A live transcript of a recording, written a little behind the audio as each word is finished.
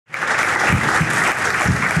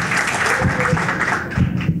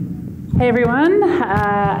Hey everyone,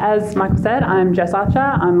 as Michael said, I'm Jess Archer.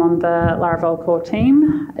 I'm on the Laravel core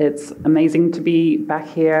team. It's amazing to be back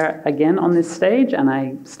here again on this stage, and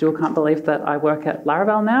I still can't believe that I work at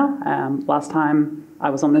Laravel now. Last time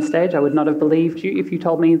I was on this stage, I would not have believed you if you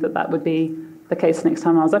told me that that would be the case next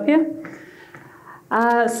time I was up here.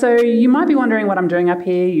 So you might be wondering what I'm doing up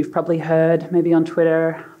here. You've probably heard, maybe on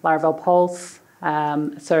Twitter, Laravel Pulse.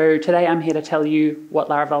 So today I'm here to tell you what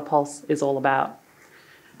Laravel Pulse is all about.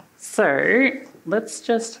 So let's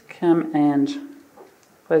just come and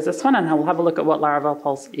close this one and we'll have a look at what Laravel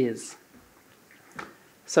Pulse is.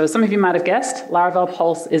 So as some of you might have guessed, Laravel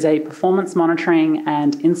Pulse is a performance monitoring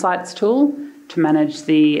and insights tool to monitor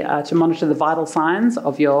the vital signs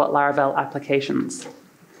of your Laravel applications.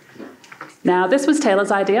 Now this was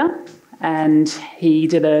Taylor's idea, and he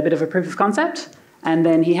did a bit of a proof of concept, and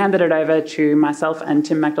then he handed it over to myself and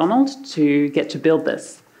Tim MacDonald to get to build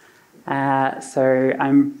this. So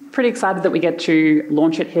I'm pretty excited that we get to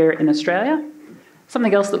launch it here in Australia.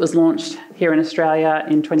 Something else that was launched here in Australia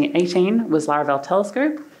in 2018 was Laravel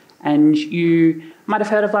Telescope. And you might have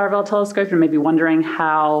heard of Laravel Telescope and may be wondering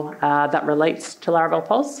how that relates to Laravel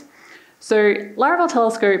Pulse. So Laravel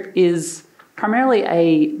Telescope is primarily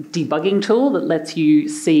a debugging tool that lets you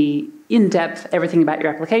see in depth everything about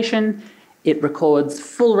your application. It records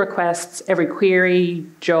full requests, every query,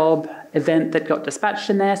 job, event that got dispatched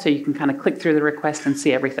in there, so you can kind of click through the request and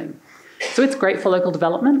see everything. So it's great for local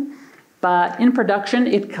development, but in production,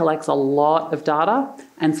 it collects a lot of data,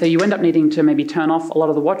 and so you end up needing to maybe turn off a lot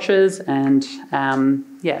of the watches, and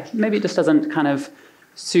yeah, maybe it just doesn't kind of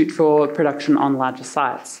suit for production on larger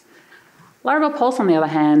sites. Laravel Pulse, on the other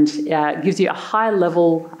hand, gives you a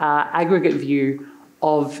high-level aggregate view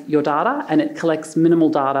of your data, and it collects minimal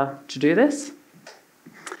data to do this.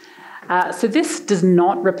 So this does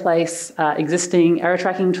not replace existing error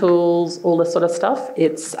tracking tools, all this sort of stuff.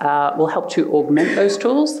 It will help to augment those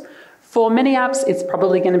tools. For many apps, it's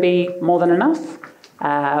probably going to be more than enough,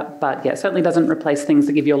 but yeah, it certainly doesn't replace things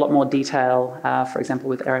that give you a lot more detail, for example,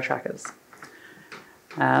 with error trackers.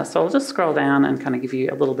 So I'll just scroll down and kind of give you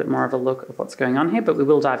a little bit more of a look of what's going on here, but we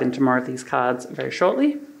will dive into more of these cards very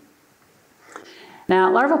shortly. Now,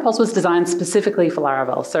 Laravel Pulse was designed specifically for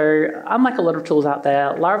Laravel. So unlike a lot of tools out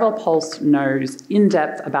there, Laravel Pulse knows in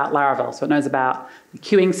depth about Laravel. So it knows about the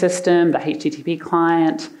queuing system, the HTTP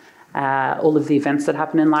client, all of the events that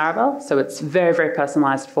happen in Laravel. So it's very, very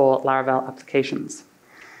personalized for Laravel applications.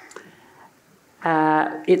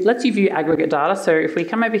 It lets you view aggregate data. So if we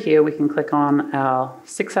come over here, we can click on our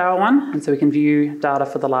 6-hour one. And so we can view data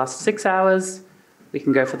for the last 6 hours. We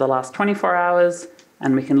can go for the last 24 hours.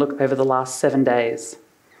 And we can look over the last 7 days.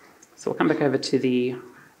 So we'll come back over to the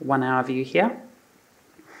 1-hour view here.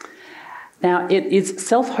 Now, it is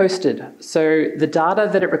self-hosted. So the data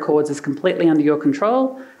that it records is completely under your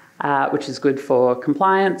control, which is good for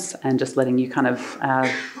compliance and just letting you kind of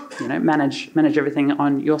manage everything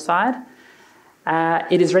on your side.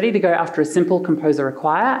 It is ready to go after a simple composer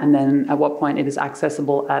require, and then at what point it is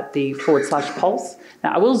accessible at the /pulse.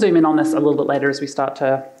 Now, I will zoom in on this a little bit later as we start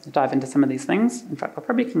to dive into some of these things. In fact, I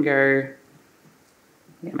probably can go,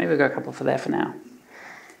 yeah, maybe we'll go a couple for there for now.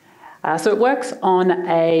 So it works on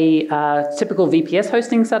a typical VPS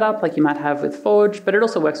hosting setup like you might have with Forge, but it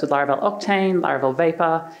also works with Laravel Octane, Laravel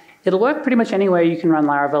Vapor. It'll work pretty much anywhere you can run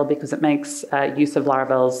Laravel because it makes use of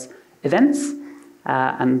Laravel's events.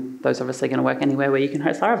 And those are obviously going to work anywhere where you can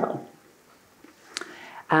host Laravel.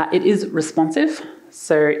 It is responsive.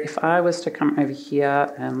 So if I was to come over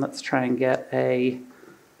here and let's try and get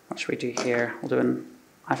what should we do here? We'll do an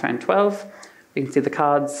iPhone 12. We can see the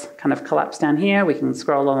cards kind of collapse down here. We can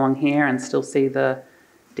scroll along here and still see the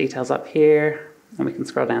details up here. And we can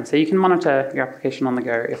scroll down. So you can monitor your application on the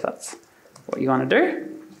go if that's what you want to do.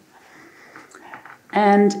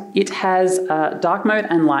 And it has dark mode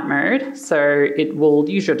and light mode, so it will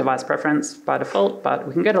use your device preference by default, but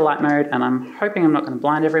we can go to light mode, and I'm hoping I'm not going to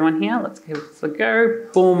blind everyone here. Let's give this a go.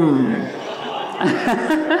 Boom.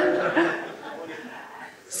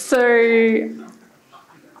 So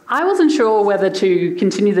I wasn't sure whether to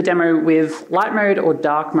continue the demo with light mode or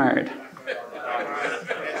dark mode.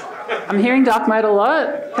 I'm hearing dark mode a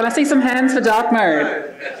lot. Can I see some hands for dark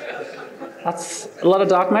mode? That's a lot of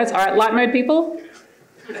dark modes. All right, light mode people?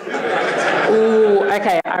 Ooh,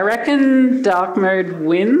 okay, I reckon dark mode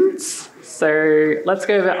wins. So let's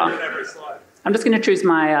go over. I'm just going to choose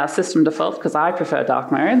my system default because I prefer dark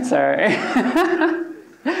mode. So,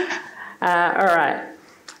 all right.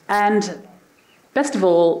 And best of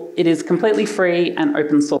all, it is completely free and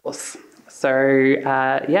open source. So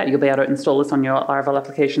yeah, you'll be able to install this on your Laravel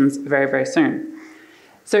applications very, very soon.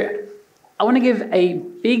 So I want to give a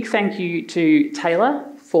big thank you to Taylor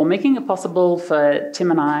for making it possible for Tim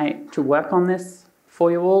and I to work on this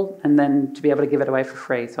for you all and then to be able to give it away for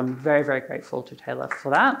free. So I'm very, very grateful to Taylor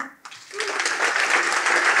for that.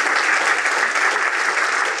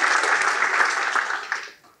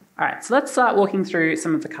 All right, so let's start walking through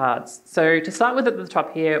some of the cards. So to start with, at the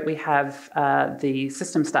top here, we have the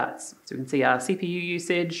system stats. So we can see our CPU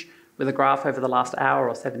usage with a graph over the last hour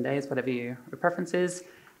or 7 days, whatever your preference is,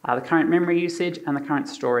 the current memory usage and the current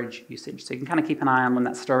storage usage. So you can kind of keep an eye on when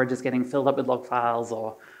that storage is getting filled up with log files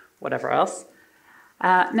or whatever else.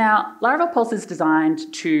 Now, Laravel Pulse is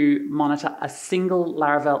designed to monitor a single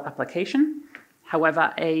Laravel application.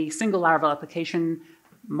 However, a single Laravel application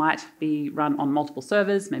might be run on multiple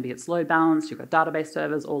servers. Maybe it's load balanced, you've got database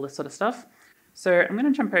servers, all this sort of stuff. So I'm going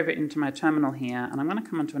to jump over into my terminal here, and I'm going to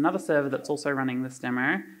come onto another server that's also running this demo,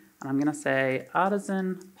 and I'm going to say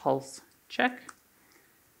artisan pulse check,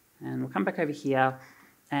 and we'll come back over here,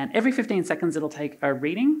 and every 15 seconds it'll take a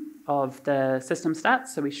reading of the system stats.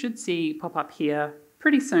 So we should see pop up here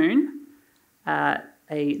pretty soon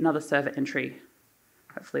another server entry.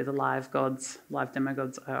 Hopefully the live demo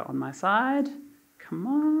gods are on my side. Come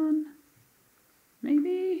on,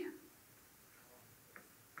 maybe?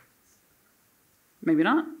 Maybe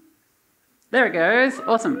not? There it goes,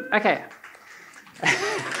 awesome, okay.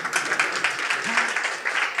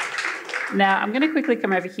 Now I'm gonna quickly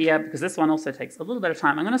come over here because this one also takes a little bit of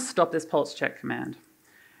time. I'm gonna stop this pulse check command.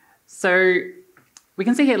 So we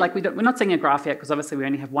can see here, like we're not seeing a graph yet because obviously we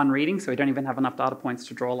only have one reading, so we don't even have enough data points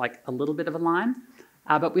to draw like a little bit of a line.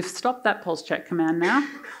 But we've stopped that pulse check command now.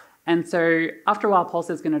 And so after a while,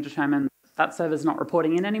 Pulse is going to determine that server's not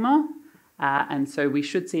reporting in anymore. And so we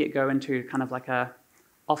should see it go into kind of like a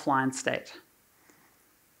offline state.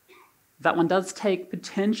 That one does take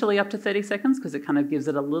potentially up to 30 seconds because it kind of gives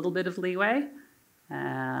it a little bit of leeway.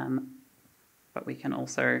 But we can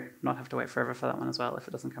also not have to wait forever for that one as well if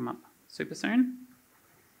it doesn't come up super soon.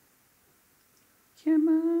 Come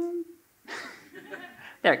on.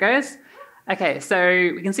 There it goes. Okay, so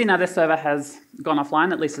we can see now this server has gone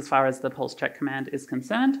offline, at least as far as the pulse check command is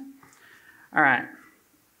concerned. All right.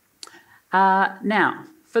 Now,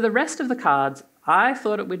 for the rest of the cards, I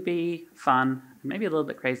thought it would be fun, maybe a little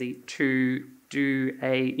bit crazy, to do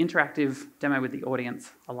an interactive demo with the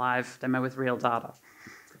audience, a live demo with real data.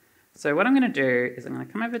 So what I'm going to do is I'm going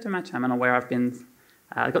to come over to my terminal where I've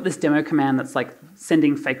got this demo command that's like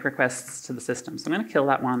sending fake requests to the system. So I'm going to kill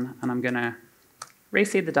that one, and I'm going to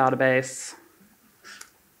reseed the database,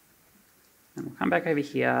 and we'll come back over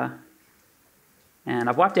here, and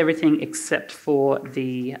I've wiped everything except for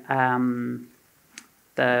the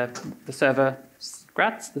server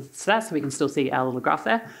stats, so we can still see our little graph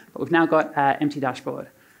there, but we've now got an empty dashboard.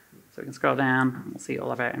 So we can scroll down, and we'll see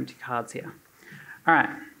all of our empty cards here. All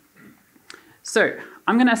right, so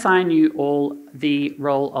I'm going to assign you all the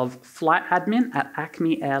role of flight admin at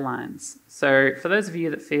Acme Airlines. So for those of you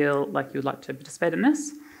that feel like you would like to participate in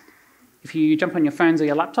this, if you jump on your phones or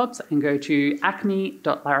your laptops and go to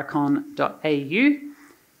acme.laracon.au,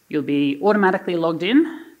 you'll be automatically logged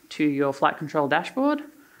in to your flight control dashboard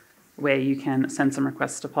where you can send some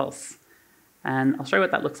requests to Pulse. And I'll show you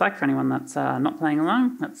what that looks like for anyone that's not playing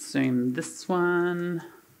along. Let's zoom this one.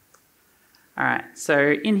 All right,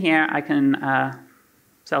 so in here I can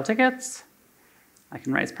sell tickets, I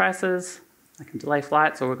can raise prices, I can delay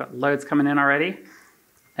flights, or we've got loads coming in already.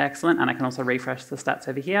 Excellent, and I can also refresh the stats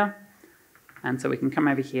over here. And so we can come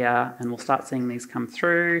over here and we'll start seeing these come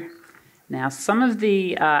through. Now, some of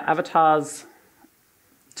the avatars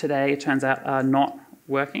today, it turns out, are not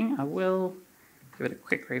working. I will give it a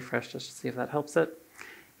quick refresh just to see if that helps it.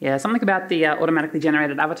 Yeah, something about the automatically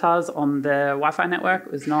generated avatars on the Wi-Fi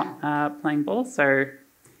network was not playing ball, so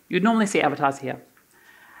you'd normally see avatars here.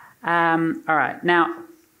 All right, now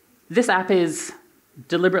this app is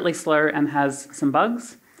deliberately slow and has some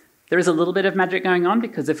bugs. There is a little bit of magic going on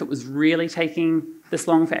because if it was really taking this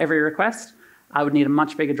long for every request, I would need a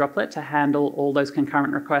much bigger droplet to handle all those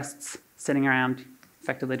concurrent requests sitting around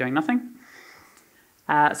effectively doing nothing.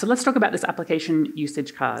 So let's talk about this application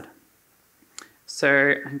usage card.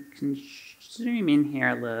 So I can zoom in here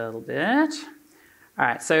a little bit. All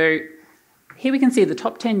right, so here we can see the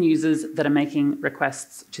top 10 users that are making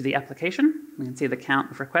requests to the application. We can see the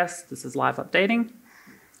count of requests. This is live updating.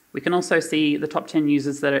 We can also see the top 10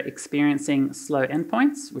 users that are experiencing slow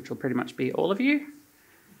endpoints, which will pretty much be all of you.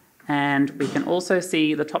 And we can also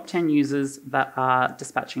see the top 10 users that are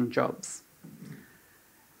dispatching jobs.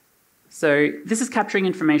 So this is capturing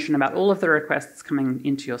information about all of the requests coming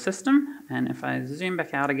into your system. And if I zoom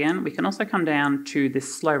back out again, we can also come down to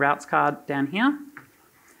this slow routes card down here.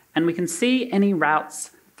 And we can see any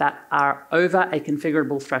routes that are over a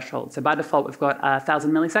configurable threshold. So by default, we've got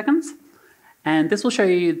 1,000 milliseconds. And this will show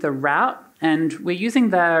you the route. And we're using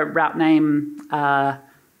the route name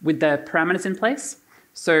with the parameters in place.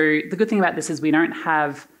 So the good thing about this is we don't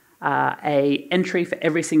have a entry for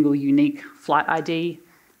every single unique flight ID,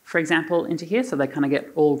 for example, into here. So they kind of get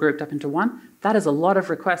all grouped up into one. That is a lot of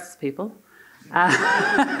requests, people.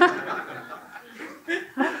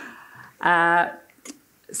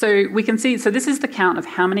 So we can see, so this is the count of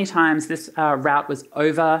how many times this route was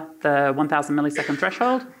over the 1,000 millisecond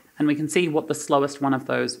threshold, and we can see what the slowest one of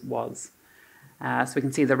those was. So we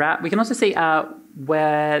can see the route. We can also see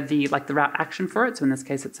where the route action for it. So in this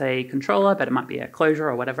case, it's a controller, but it might be a closure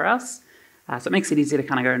or whatever else. So it makes it easy to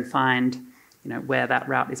kind of go and find, where that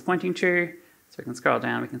route is pointing to. So we can scroll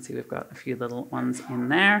down. We can see we've got a few little ones in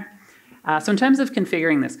there. So in terms of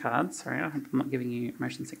configuring this card, sorry, I hope I'm not giving you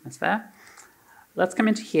motion sickness there. Let's come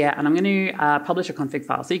into here, and I'm going to publish a config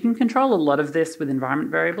file. So you can control a lot of this with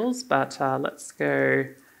environment variables, but let's go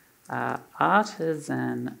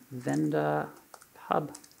artisan vendor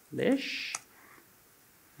publish.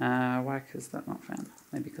 Why is that not found?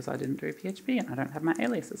 Maybe because I didn't do PHP and I don't have my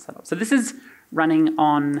aliases set up. So this is running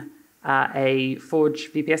on a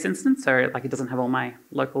Forge VPS instance, so it doesn't have all my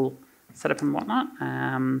local setup and whatnot.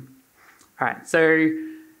 All right, so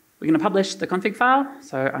we're going to publish the config file.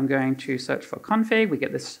 So I'm going to search for config. We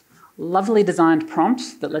get this lovely designed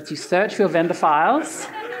prompt that lets you search your vendor files.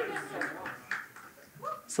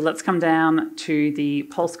 So let's come down to the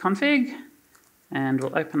Pulse config, and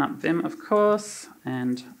we'll open up Vim, of course.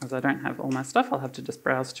 And as I don't have all my stuff, I'll have to just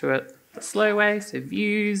browse to it the slow way. So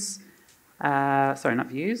views, sorry, not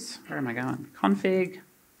views. Where am I going? Config,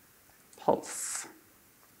 Pulse.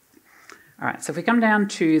 All right, so if we come down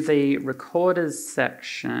to the recorders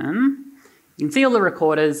section, you can see all the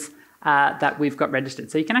recorders that we've got registered.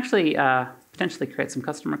 So you can actually potentially create some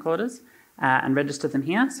custom recorders and register them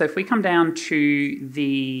here. So if we come down to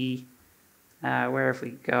the, where have we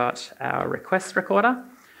got our request recorder?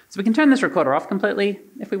 So we can turn this recorder off completely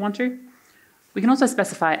if we want to. We can also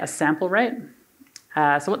specify a sample rate.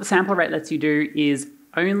 So what the sample rate lets you do is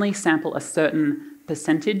only sample a certain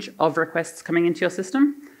percentage of requests coming into your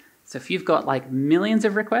system. So if you've got millions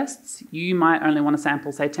of requests, you might only want to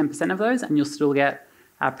sample, say, 10% of those, and you'll still get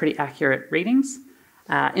pretty accurate readings.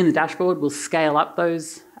 In the dashboard, we'll scale up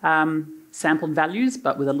those sampled values,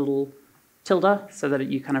 but with a little tilde so that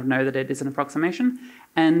you kind of know that it is an approximation.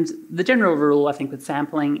 And the general rule, I think, with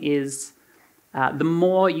sampling is the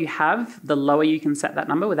more you have, the lower you can set that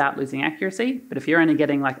number without losing accuracy. But if you're only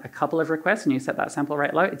getting a couple of requests and you set that sample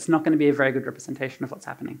rate low, it's not going to be a very good representation of what's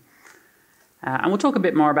happening. And we'll talk a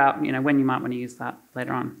bit more about when you might want to use that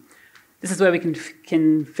later on. This is where we can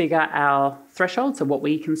configure our threshold, so what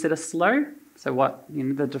we consider slow. So what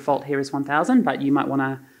the default here is 1,000, but you might want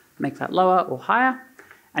to make that lower or higher.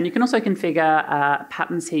 And you can also configure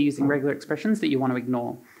patterns here using regular expressions that you want to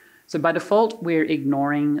ignore. So by default, we're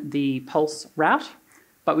ignoring the pulse route,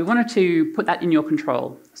 but we wanted to put that in your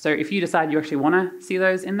control. So if you decide you actually want to see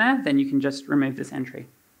those in there, then you can just remove this entry.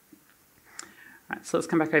 All right, so let's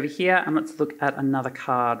come back over here and let's look at another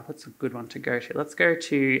card. What's a good one to go to? Let's go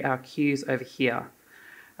to our queues over here.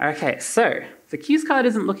 Okay, so the queues card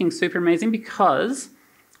isn't looking super amazing because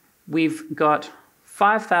we've got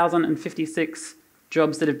 5,056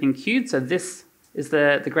 jobs that have been queued. So this is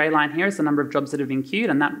the grey line here is the number of jobs that have been queued,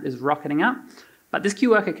 and that is rocketing up. But this queue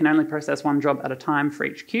worker can only process one job at a time for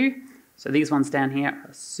each queue. So these ones down here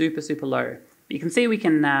are super, super low. But you can see we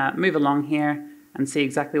can move along here and see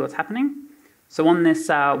exactly what's happening. So on this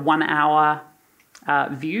 1 hour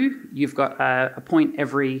view, you've got a point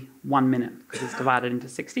every 1 minute because it's divided into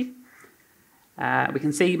 60. We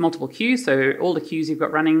can see multiple queues, so all the queues you've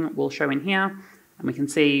got running will show in here. And we can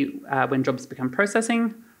see when jobs become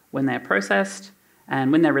processing, when they're processed,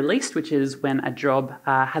 and when they're released, which is when a job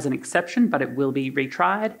has an exception, but it will be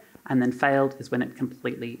retried, and then failed is when it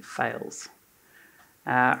completely fails.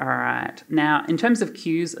 All right, now in terms of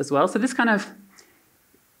queues as well, so this kind of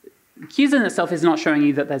queues in itself is not showing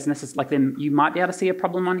you that there's then you might be able to see a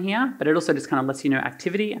problem on here, but it also just kind of lets you know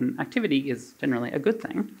activity, and activity is generally a good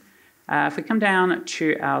thing. If we come down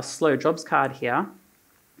to our slow jobs card here,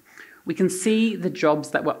 we can see the jobs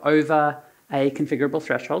that were over a configurable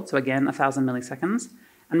threshold, so again, 1,000 milliseconds,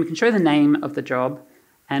 and we can show the name of the job,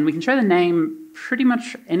 and we can show the name pretty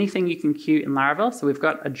much anything you can queue in Laravel. So we've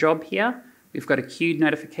got a job here, we've got a queued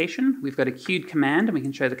notification, we've got a queued command, and we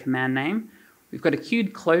can show the command name. We've got a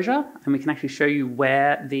queued closure, and we can actually show you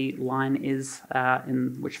where the line is,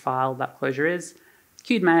 in which file that closure is,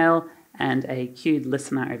 queued mail, and a queued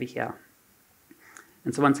listener over here.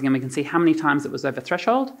 And so once again, we can see how many times it was over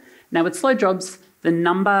threshold. Now with slow jobs, The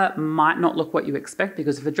number might not look what you expect,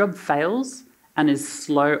 because if a job fails and is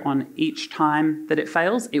slow on each time that it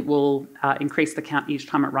fails, it will increase the count each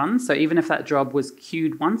time it runs. So even if that job was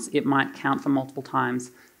queued once, it might count for multiple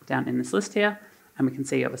times down in this list here. And we can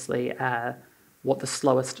see, obviously, what the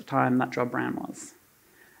slowest time that job ran was.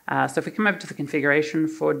 So if we come over to the configuration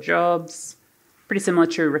for jobs, pretty similar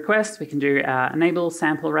to requests, we can do enable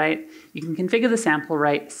sample rate. You can configure the sample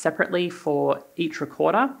rate separately for each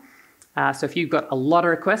recorder. So if you've got a lot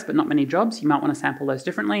of requests but not many jobs, you might want to sample those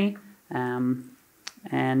differently. And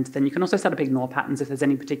then you can also set up ignore patterns if there's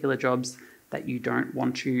any particular jobs that you don't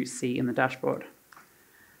want to see in the dashboard.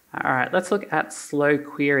 All right, let's look at slow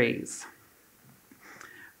queries.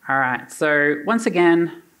 All right, so once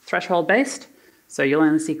again, threshold based. So you'll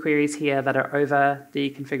only see queries here that are over the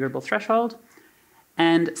configurable threshold.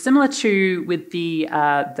 And similar to with the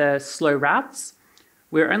slow routes,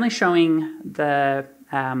 we're only showing the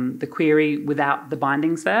query without the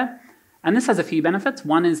bindings there. And this has a few benefits.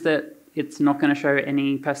 One is that it's not going to show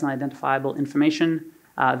any personally identifiable information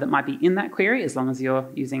that might be in that query, as long as you're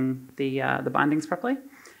using the bindings properly.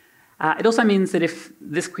 It also means that if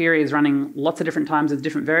this query is running lots of different times with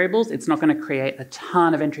different variables, it's not going to create a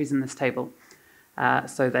ton of entries in this table.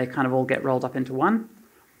 So they kind of all get rolled up into one.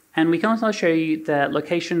 And we can also show you the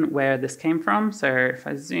location where this came from. So if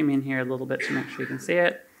I zoom in here a little bit to make sure you can see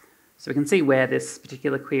it. So we can see where this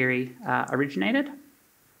particular query originated.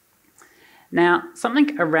 Now,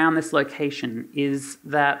 something around this location is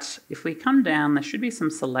that if we come down, there should be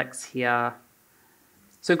some selects here.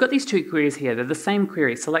 So we've got these two queries here. They're the same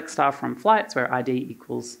query, select star from flights, where ID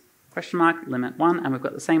equals question mark, limit 1, and we've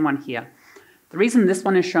got the same one here. The reason this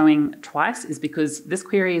one is showing twice is because this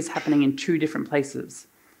query is happening in two different places.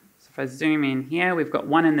 So if I zoom in here, we've got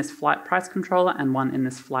one in this flight price controller and one in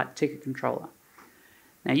this flight ticket controller.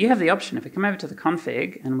 Now you have the option, if we come over to the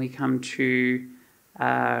config and we come to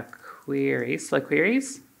queries, slow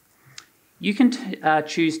queries, you can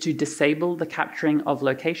choose to disable the capturing of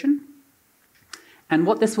location. And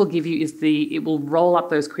what this will give you is it will roll up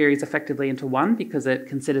those queries effectively into one, because it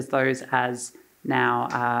considers those as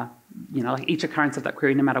now, like each occurrence of that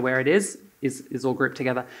query, no matter where it is all grouped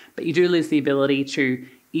together. But you do lose the ability to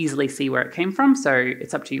easily see where it came from. So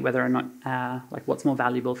it's up to you whether or not, what's more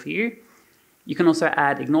valuable for you. You can also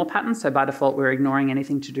add ignore patterns. So by default, we're ignoring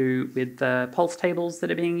anything to do with the pulse tables that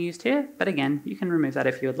are being used here. But again, you can remove that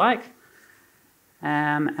if you would like.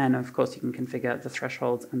 And of course, you can configure the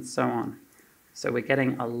thresholds and so on. So we're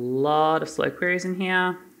getting a lot of slow queries in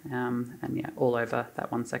here, and yeah, all over that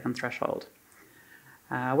 1 second threshold.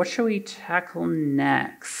 What shall we tackle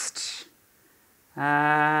next?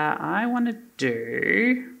 I want to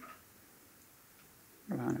do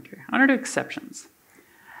exceptions.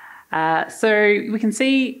 So we can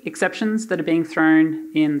see exceptions that are being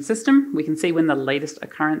thrown in the system. We can see when the latest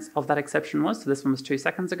occurrence of that exception was. So this one was 2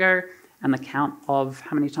 seconds ago, and the count of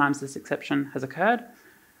how many times this exception has occurred.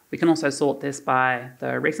 We can also sort this by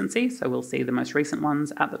the recency, so we'll see the most recent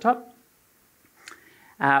ones at the top.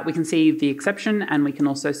 We can see the exception, and we can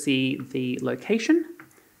also see the location,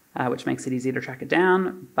 which makes it easier to track it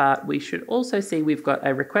down. But we should also see we've got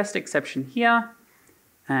a request exception here,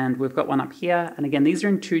 and we've got one up here. And again, these are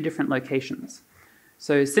in two different locations.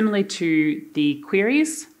 So similarly to the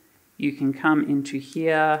queries, you can come into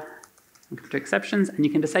here and come to exceptions, and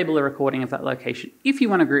you can disable the recording of that location. If you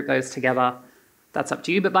want to group those together, that's up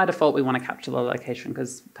to you, but by default we want to capture the location,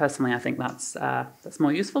 because personally I think that's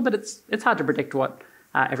more useful, but it's hard to predict what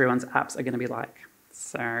everyone's apps are going to be like.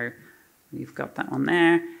 So we've got that one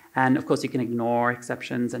there, and of course you can ignore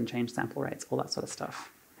exceptions and change sample rates, all that sort of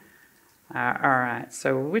stuff. All right,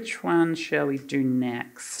 so which one shall we do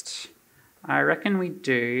next? I reckon we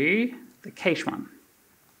do the cache one.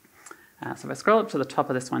 So if I scroll up to the top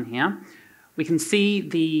of this one here, we can see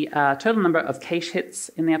the total number of cache hits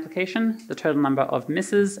in the application, the total number of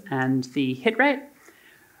misses, and the hit rate.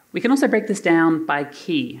 We can also break this down by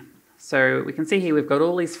key. So we can see here we've got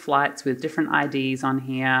all these flights with different IDs on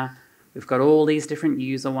here. We've got all these different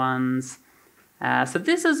user ones. So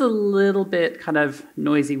this is a little bit kind of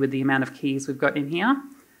noisy with the amount of keys we've got in here,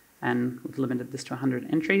 and we've limited this to 100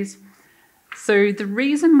 entries. So the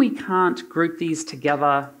reason we can't group these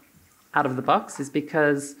together out of the box is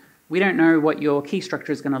because we don't know what your key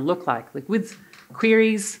structure is going to look like. Like with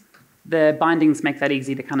queries, the bindings make that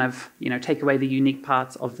easy to kind of, take away the unique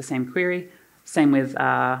parts of the same query. Same with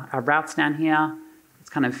our routes down here. It's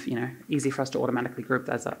kind of, easy for us to automatically group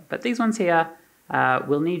those up. But these ones here,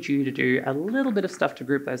 we'll need you to do a little bit of stuff to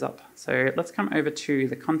group those up. So let's come over to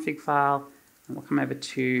the config file, and we'll come over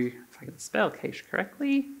to, if I can spell cache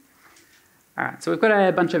correctly, All right, so we've got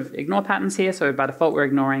a bunch of ignore patterns here. So by default, we're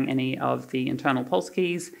ignoring any of the internal Pulse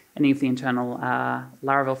keys, any of the internal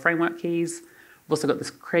Laravel framework keys. We've also got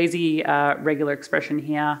this crazy regular expression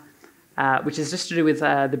here, which is just to do with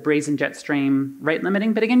the Breeze and Jetstream rate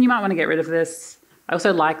limiting. But again, you might want to get rid of this. I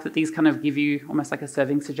also like that these kind of give you almost like a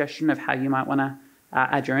serving suggestion of how you might want to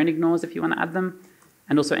add your own ignores if you want to add them,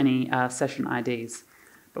 and also any session IDs.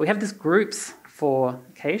 But we have this groups for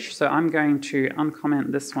cache, so I'm going to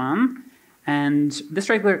uncomment this one. And this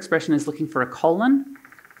regular expression is looking for a colon,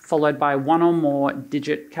 followed by one or more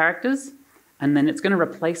digit characters, and then it's going to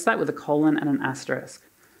replace that with a colon and an asterisk.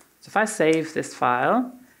 So if I save this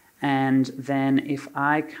file, and then if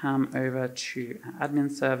I come over to our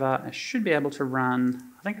admin server, I should be able to run,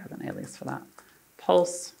 I think I have an alias for that,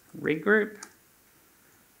 Pulse regroup.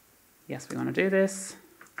 Yes, we want to do this.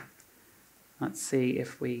 Let's see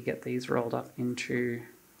if we get these rolled up into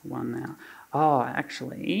one now. Oh,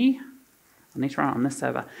 actually, I need to run it on this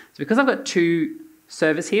server. So because I've got two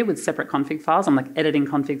servers here with separate config files, I'm like editing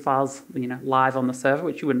config files, live on the server,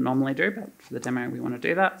 which you wouldn't normally do, but for the demo we want to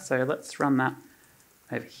do that. So let's run that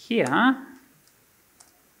over here.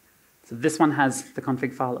 So this one has the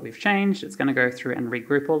config file that we've changed. It's going to go through and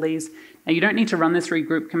regroup all these. Now you don't need to run this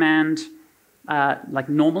regroup command. Like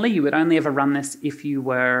normally you would only ever run this if you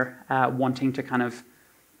were wanting to kind of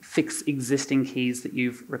fix existing keys that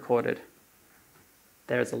you've recorded.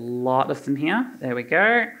 There's a lot of them here. There we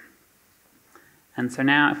go. And so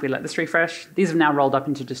now if we let this refresh, these have now rolled up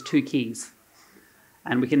into just two keys.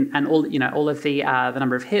 And we can, and all of the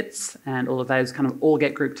number of hits and all of those kind of all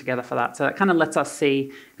get grouped together for that. So that kind of lets us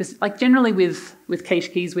see, because like generally with cache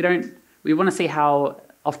keys, we want to see how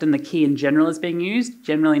often the key in general is being used.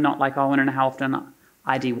 Generally not like, oh, I want to know how often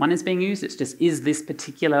ID1 is being used. It's just, is this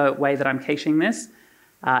particular way that I'm caching this,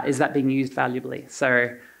 is that being used valuably?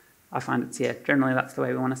 So I find it's, yeah, generally that's the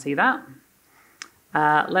way we want to see that.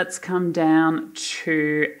 Let's come down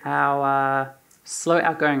to our slow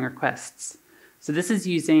outgoing requests. So this is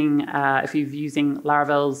using, if you're using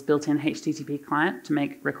Laravel's built-in HTTP client to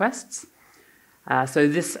make requests. So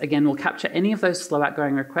this, again, will capture any of those slow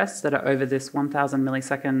outgoing requests that are over this 1,000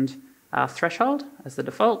 millisecond threshold as the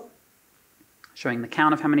default, showing the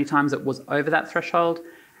count of how many times it was over that threshold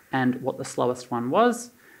and what the slowest one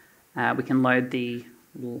was. We can load the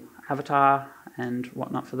little avatar and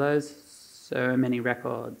whatnot for those. So many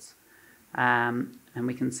records. And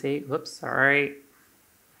we can see, whoops, sorry.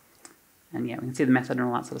 And yeah, we can see the method and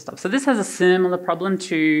all that sort of stuff. So this has a similar problem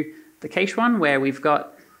to the cache one, where we've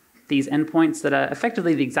got these endpoints that are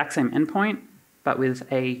effectively the exact same endpoint, but with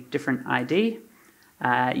a different ID.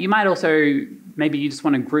 You might also, maybe you just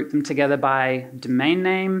want to group them together by domain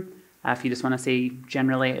name. If you just want to see,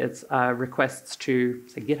 generally it's requests to,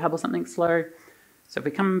 say, GitHub or something slow. So if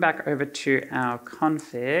we come back over to our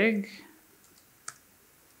config,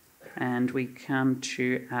 and we come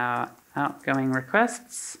to our outgoing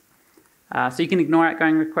requests, so you can ignore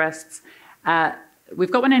outgoing requests. We've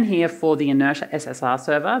got one in here for the Inertia SSR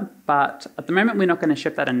server, but at the moment we're not going to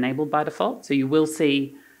ship that enabled by default. So you will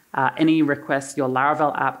see any requests your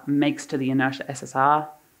Laravel app makes to the Inertia SSR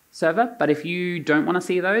server. But if you don't want to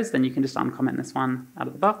see those, then you can just uncomment this one out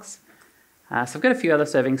of the box. So I've got a few other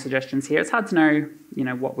serving suggestions here. It's hard to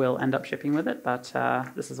know, what we'll end up shipping with it, but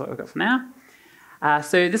this is what we've got for now.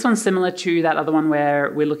 So this one's similar to that other one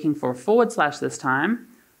where we're looking for a / this time,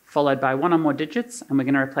 followed by one or more digits, and we're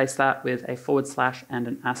going to replace that with a / and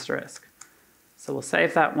an asterisk. So we'll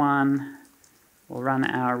save that one. We'll run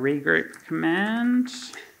our regroup command,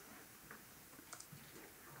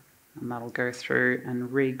 and that'll go through and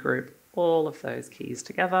regroup all of those keys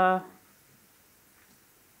together.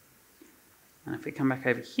 And if we come back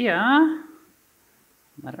over here,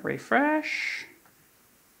 let it refresh.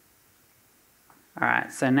 All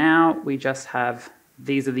right, so now we just have,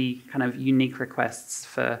 these are the kind of unique requests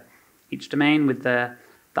for each domain with the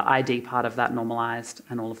ID part of that normalized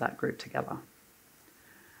and all of that grouped together.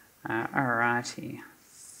 All righty.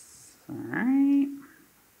 Sorry.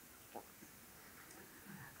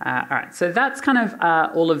 All right, so that's kind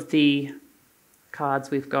of all of the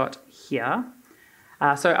cards we've got here.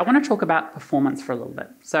 So I want to talk about performance for a little bit.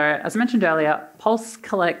 So as I mentioned earlier, Pulse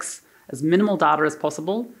collects as minimal data as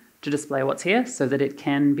possible to display what's here so that it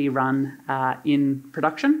can be run in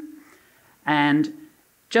production. And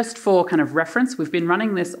just for kind of reference, we've been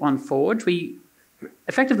running this on Forge. We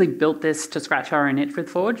effectively built this to scratch our own itch with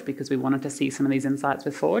Forge because we wanted to see some of these insights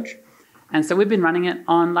with Forge. And so we've been running it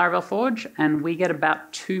on Laravel Forge, and we get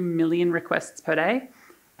about 2 million requests per day,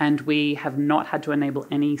 and we have not had to enable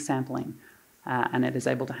any sampling, and it is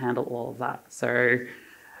able to handle all of that. So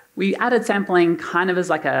we added sampling kind of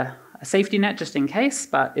as like a a safety net just in case,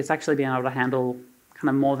 but it's actually been able to handle kind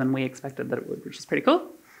of more than we expected that it would, which is pretty cool.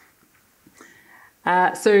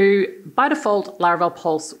 So by default, Laravel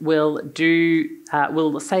Pulse will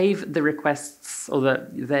save the requests or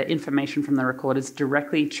the information from the recorders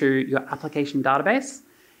directly to your application database.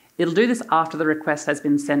 It'll do this after the request has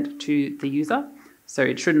been sent to the user. So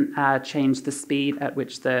it shouldn't change the speed at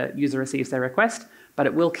which the user receives their request, but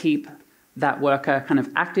it will keep that worker kind of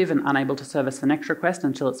active and unable to service the next request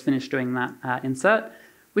until it's finished doing that insert,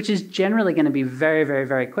 which is generally going to be very, very,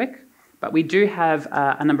 very quick. But we do have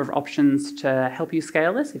a number of options to help you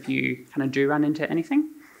scale this if you kind of do run into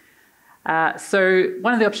anything. So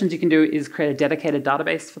one of the options you can do is create a dedicated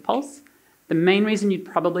database for Pulse. The main reason you'd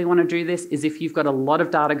probably want to do this is if you've got a lot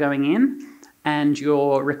of data going in and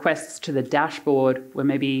your requests to the dashboard were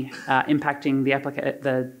maybe impacting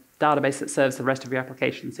the database that serves the rest of your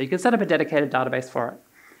application. So you can set up a dedicated database for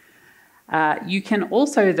it. You can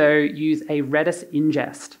also, though, use a Redis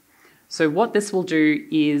ingest. So what this will do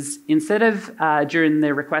is instead of during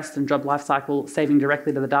the request and job lifecycle saving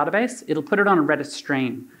directly to the database, it'll put it on a Redis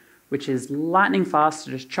stream, which is lightning fast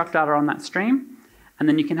to just chuck data on that stream. And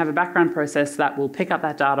then you can have a background process that will pick up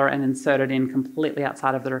that data and insert it in completely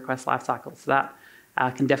outside of the request lifecycle. So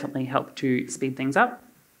that can definitely help to speed things up.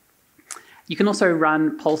 You can also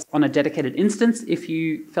run Pulse on a dedicated instance if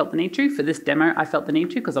you felt the need to. For this demo, I felt the need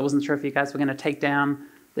to because I wasn't sure if you guys were going to take down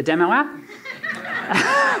the demo app.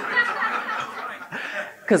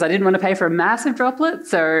 Because I didn't want to pay for a massive droplet.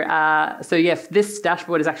 So yeah, this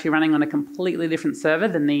dashboard is actually running on a completely different server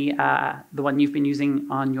than the one you've been using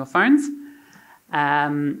on your phones.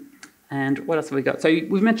 And what else have we got? So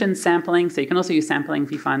we've mentioned sampling. So you can also use sampling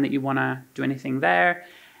if you find that you want to do anything there.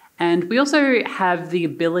 And we also have the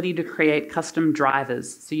ability to create custom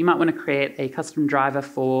drivers. So you might want to create a custom driver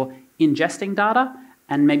for ingesting data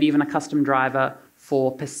and maybe even a custom driver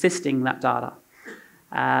for persisting that data.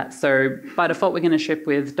 So by default, we're going to ship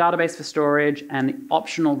with database for storage and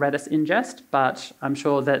optional Redis ingest, but I'm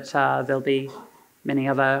sure that there'll be many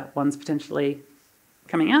other ones potentially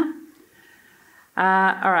coming out.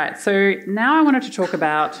 All right, so now I wanted to talk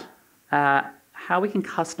about how we can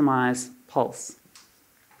customize Pulse.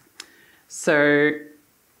 So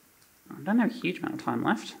I don't have a huge amount of time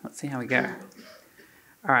left. Let's see how we go.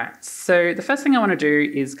 All right, so the first thing I want to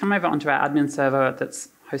do is come over onto our admin server that's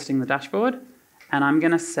hosting the dashboard. And I'm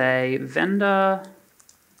going to say vendor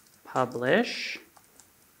publish,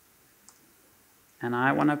 and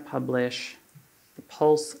I want to publish the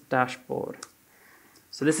Pulse dashboard.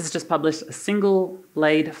 So this has just published a single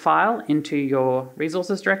blade file into your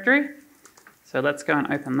resources directory. So let's go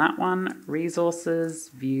and open that one, resources,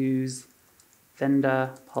 views, vendor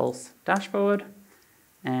Pulse dashboard.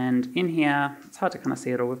 And in here, it's hard to kind of see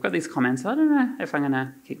it all. We've got these comments. I don't know if I'm going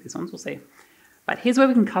to keep these ones, we'll see. But here's where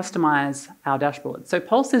we can customize our dashboard. So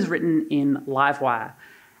Pulse is written in Livewire,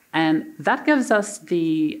 and that gives us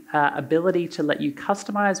the ability to let you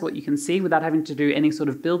customize what you can see without having to do any sort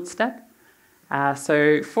of build step.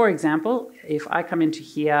 So for example, if I come into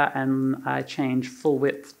here and I change full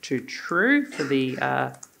width to true for the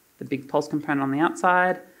big Pulse component on the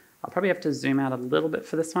outside, I'll probably have to zoom out a little bit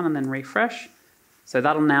for this one and then refresh. So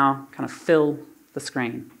that'll now kind of fill the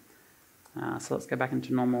screen. So let's go back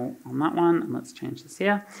into normal on that one, and let's change this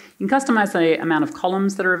here. You can customize the amount of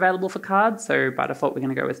columns that are available for cards. So by default, we're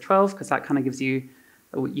going to go with 12 because that kind of gives you,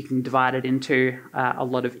 you can divide it into a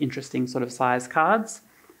lot of interesting sort of size cards.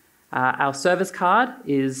 Our service card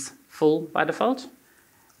is full by default.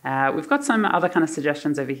 We've got some other kind of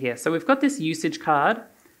suggestions over here. So we've got this usage card.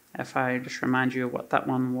 If I just remind you of what that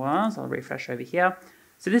one was, I'll refresh over here.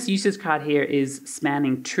 So this usage card here is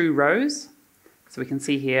spanning 2 rows. So we can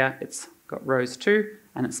see here it's got rows 2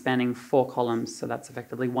 and it's spanning 4 columns. So that's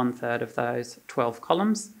effectively 1/3 of those 12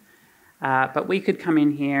 columns. But we could come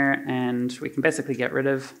in here and we can basically get rid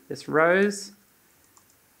of this rows,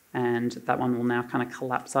 and that one will now kind of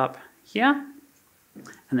collapse up here.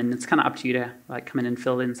 And then it's kind of up to you to like come in and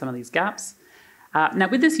fill in some of these gaps. Now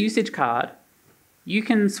with this usage card, you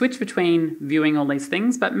can switch between viewing all these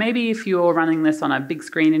things, but maybe if you're running this on a big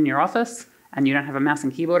screen in your office and you don't have a mouse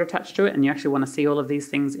and keyboard attached to it and you actually want to see all of these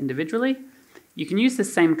things individually, you can use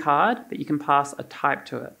this same card, but you can pass a type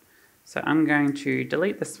to it. So I'm going to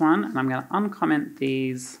delete this one and I'm going to uncomment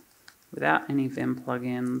these without any Vim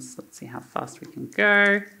plugins. Let's see how fast we can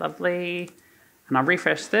go. Lovely. And I'll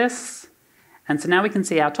refresh this. And so now we can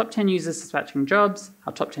see our top 10 users dispatching jobs,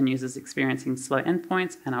 our top 10 users experiencing slow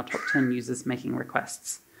endpoints, and our top 10 users making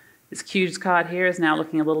requests. This queues card here is now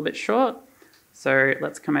looking a little bit short. So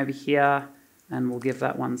let's come over here and we'll give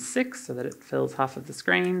that one 6 so that it fills half of the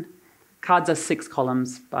screen. Cards are 6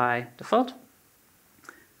 columns by default.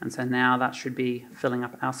 And so now that should be filling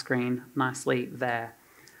up our screen nicely there.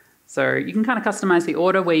 So you can kind of customize the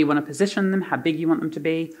order where you want to position them, how big you want them to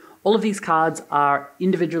be. All of these cards are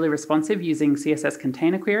individually responsive using CSS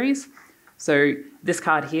container queries. So this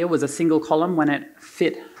card here was a single column when it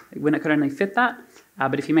could only fit that.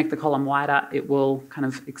 But if you make the column wider, it will kind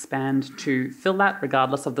of expand to fill that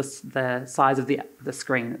regardless of the size of the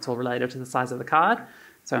screen. It's all related to the size of the card.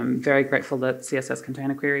 So I'm very grateful that CSS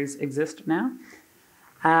container queries exist now.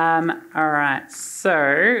 All right,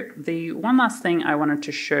 so the one last thing I wanted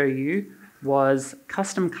to show you was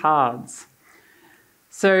custom cards.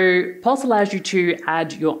 So Pulse allows you to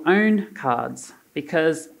add your own cards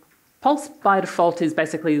because Pulse by default is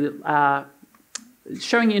basically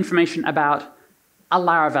showing you information about a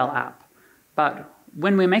Laravel app. But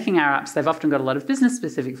when we're making our apps, they've often got a lot of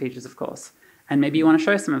business-specific features, of course. And maybe you want to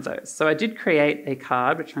show some of those. So I did create a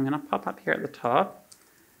card, which I'm going to pop up here at the top.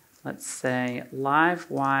 Let's say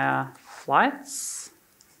Livewire Flights.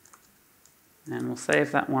 And we'll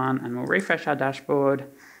save that one, and we'll refresh our dashboard.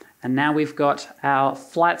 And now we've got our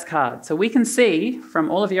flights card. So we can see from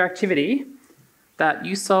all of your activity that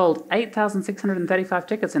you sold 8,635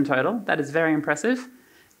 tickets in total. That is very impressive.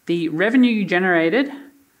 The revenue you generated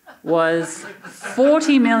was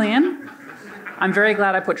 40 million. I'm very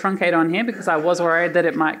glad I put truncate on here because I was worried that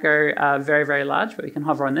it might go very, very large, but we can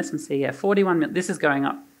hover on this and see, yeah, 41 million. This is going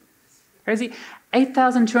up. Crazy.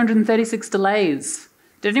 8,236 delays.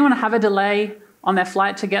 Did anyone have a delay on their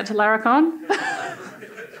flight to get to Laracon?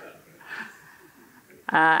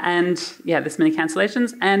 And yeah, this many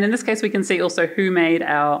cancellations. And in this case, we can see also who made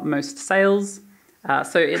our most sales.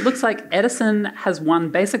 So it looks like Edison has won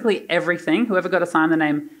basically everything. Whoever got assigned the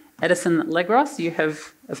name Edison Legros, you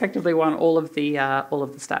have effectively won all of the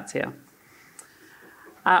stats here.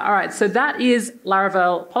 All right, so that is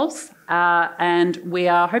Laravel Pulse, and we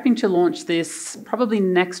are hoping to launch this probably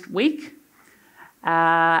next week.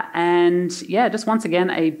 And yeah, just once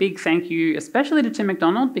again, a big thank you, especially to Tim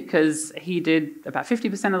McDonald, because he did about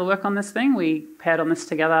 50% of the work on this thing. We paired on this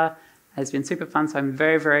together. It's been super fun, so I'm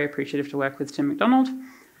very, very appreciative to work with Tim McDonald.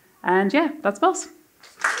 And yeah, that's Pulse.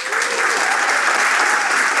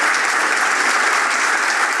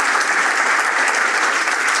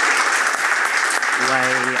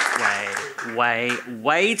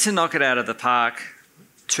 Way to knock it out of the park.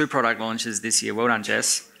 2 product launches this year. Well done,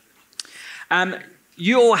 Jess.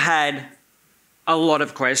 You all had a lot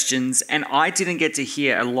of questions, and I didn't get to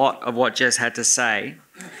hear a lot of what Jess had to say.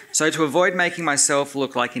 So to avoid making myself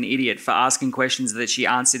look like an idiot for asking questions that she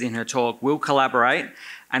answered in her talk, we'll collaborate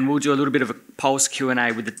and we'll do a little bit of a Pulse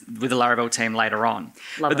Q&A with the Laravel team later on.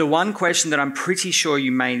 But the one question that I'm pretty sure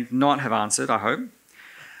you may not have answered, I hope,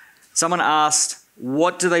 someone asked,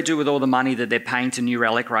 what do they do with all the money that they're paying to New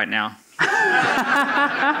Relic right now?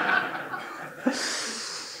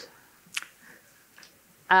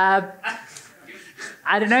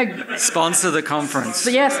 I don't know. Sponsor the conference.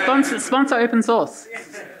 So yeah, sponsor open source.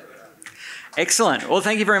 Excellent. Well,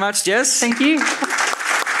 thank you very much, Jess. Thank you.